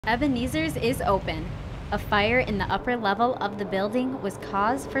Ebenezer's is open. A fire in the upper level of the building was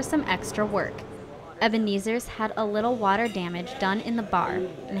cause for some extra work. Ebenezer's had a little water damage done in the bar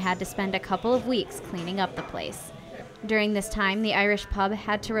and had to spend a couple of weeks cleaning up the place. During this time, the Irish pub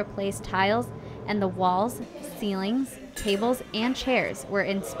had to replace tiles, and the walls, ceilings, tables, and chairs were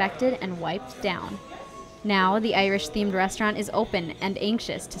inspected and wiped down. Now, the Irish-themed restaurant is open and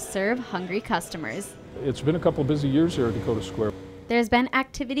anxious to serve hungry customers. It's been a couple busy years here at Dakota Square. There's been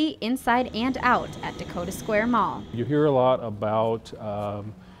activity inside and out at Dakota Square Mall. You hear a lot about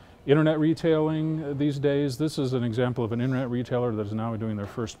internet retailing these days. This is an example of an internet retailer that is now doing their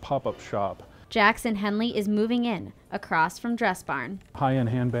first pop-up shop. Jackson Henley is moving in, across from Dress Barn. High-end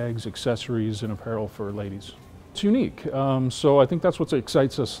handbags, accessories, and apparel for ladies. It's unique, so I think that's what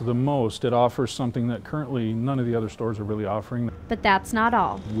excites us the most. It offers something that currently none of the other stores are really offering. But that's not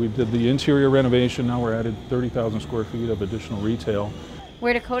all. We did the interior renovation, now we're added 30,000 square feet of additional retail.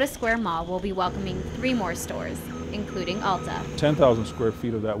 Where Dakota Square Mall will be welcoming 3 more stores, including Ulta. 10,000 square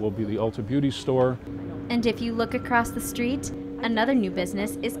feet of that will be the Ulta Beauty store. And if you look across the street, another new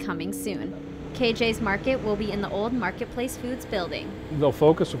business is coming soon. KJ's Market will be in the old Marketplace Foods building. They'll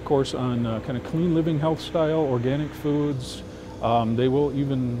focus, of course, on kind of clean living health style, organic foods. They will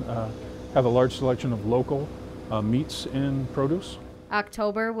even have a large selection of local meats and produce.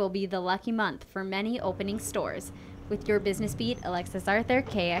 October will be the lucky month for many opening stores. With your Business Beat, Alexis Arthur,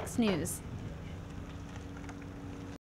 KX News.